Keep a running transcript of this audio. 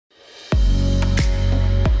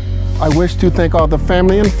I wish to thank all the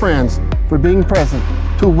family and friends for being present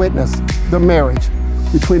to witness the marriage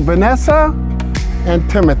between Vanessa and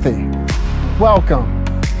Timothy. Welcome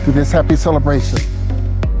to this happy celebration.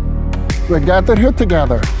 We're gathered here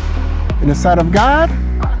together in the sight of God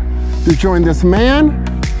to join this man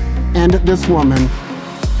and this woman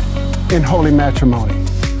in holy matrimony.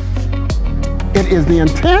 It is the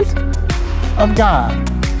intent of God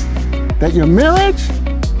that your marriage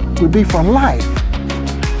would be for life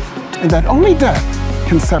and that only death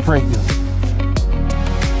can separate you.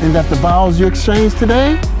 And that the vows you exchange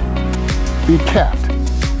today be kept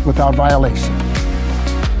without violation.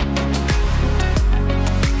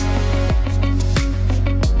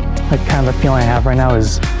 Like kind of the feeling I have right now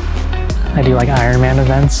is I do like Ironman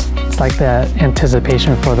events. It's like the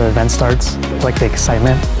anticipation before the event starts, like the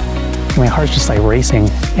excitement. My heart's just like racing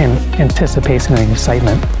in anticipation and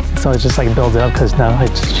excitement. So it just like builds it up because now it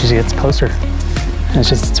just gets closer. And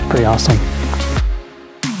it's pretty awesome.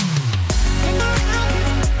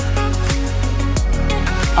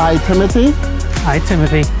 I, Timothy. I,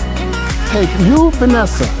 Timothy. Take you,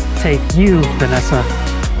 Vanessa. Take you, Vanessa.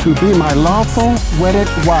 To be my lawful wedded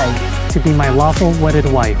wife. To be my lawful wedded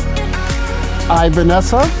wife. I,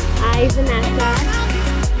 Vanessa. I,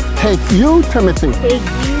 Vanessa. Take you, Timothy. Take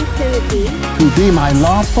you, Timothy. To be my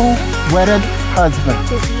lawful wedded husband.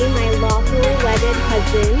 To be my lawful wedded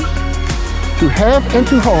husband. To have and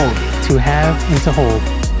to hold. To have and to hold.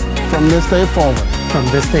 From this day forward. From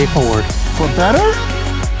this day forward. For better.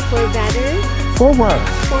 For better. For worse.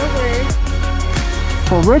 For worse.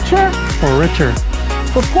 For richer. For richer.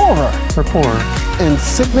 For poorer. For poorer. In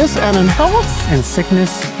sickness and in health. In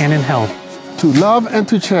sickness and in health. To love and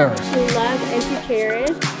to cherish. To love and to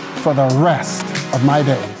cherish. For the rest of my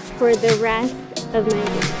days. For the rest of my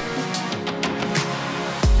days.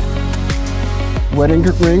 Wedding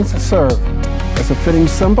rings serve as a fitting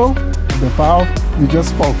symbol of the vow you just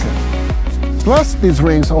spoken. Bless these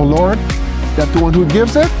rings, O Lord, that the one who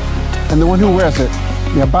gives it and the one who wears it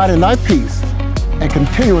may abide in thy peace and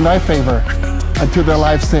continue in thy favor until their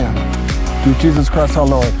lives end. Through Jesus Christ our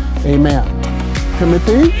Lord. Amen.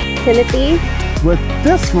 Timothy. Timothy. With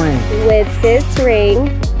this ring. With this ring.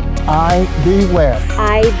 I be wed.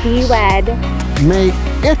 I be wed. May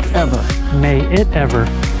it ever. May it ever.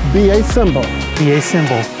 Be a symbol. Be a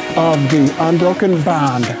symbol. Of the unbroken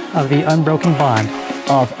bond. Of the unbroken bond.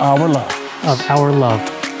 Of our love. Of our love.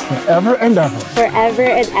 Forever and ever. Forever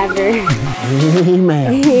and ever.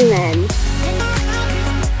 Amen. Amen.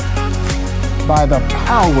 By the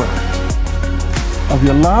power of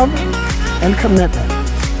your love and commitment,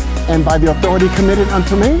 and by the authority committed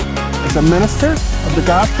unto me as a minister of the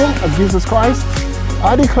gospel of Jesus Christ,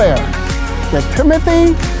 I declare that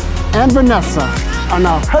Timothy and Vanessa are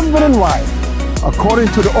now husband and wife, according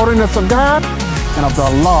to the ordinance of God and of the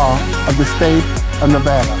law of the state of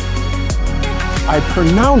Nevada. I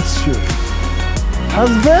pronounce you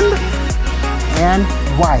husband and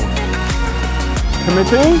wife.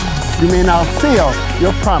 Timothy, you may now seal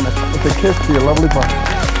your promise with a kiss to your lovely bride.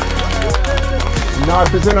 Now I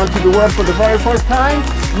present unto the world for the very first time,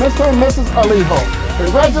 Mr. and Mrs. Alijo.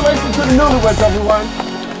 Congratulations to the newlyweds, everyone.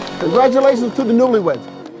 Congratulations to the newlyweds.